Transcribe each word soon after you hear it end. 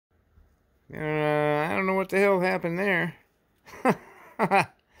I don't know what the hell happened there.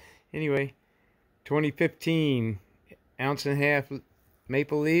 Anyway, 2015 ounce and a half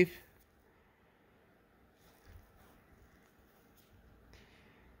maple leaf.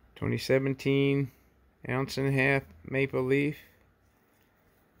 2017 ounce and a half maple leaf.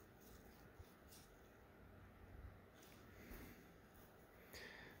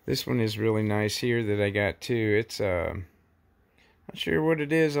 This one is really nice here that I got too. It's not sure what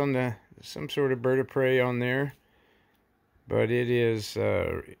it is on the some sort of bird of prey on there, but it is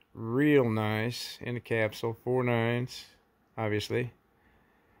real nice in a capsule. 4 nines, obviously,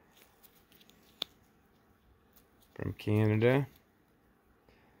 from Canada.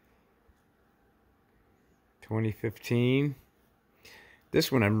 2015.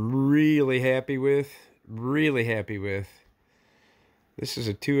 This one I'm really happy with. Really happy with. This is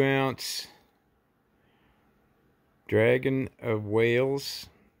a 2 ounce Dragon of Wales.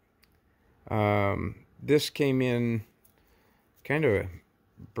 This came in kind of a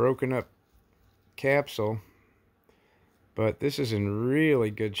broken up capsule, but this is in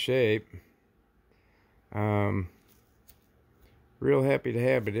really good shape. Real happy to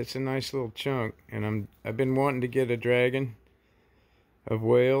have it. It's a nice little chunk, and I've been wanting to get a Dragon of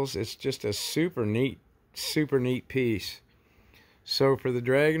Wales. It's just a super neat piece. So for the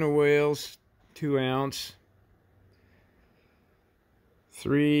Dragon of Wales, 2 ounce,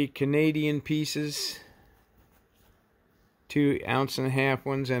 3 Canadian pieces, 2 ounce and a half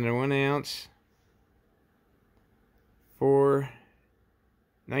ones and a 1 ounce, 4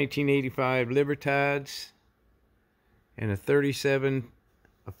 1985 Libertads, and a 37,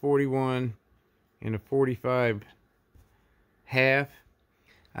 a 41, and a 45 half.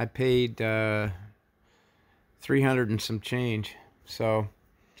 I paid 300 and some change. So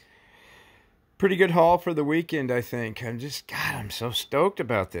pretty good haul for the weekend, I think. I'm so stoked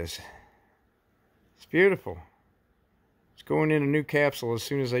about this. It's beautiful. It's going in a new capsule as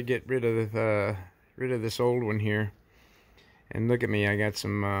soon as I get rid of this old one here. And look at me, I got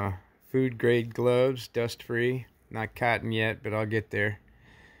some food grade gloves, dust free. Not cotton yet, but I'll get there.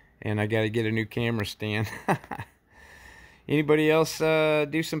 And I got to get a new camera stand. Anybody else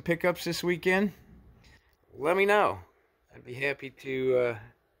do some pickups this weekend? Let me know. I'd be happy to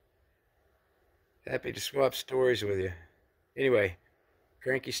swap stories with you. Anyway,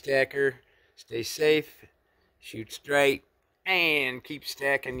 cranky stacker, stay safe, shoot straight, and keep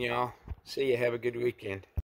stacking, y'all. See you. Have a good weekend.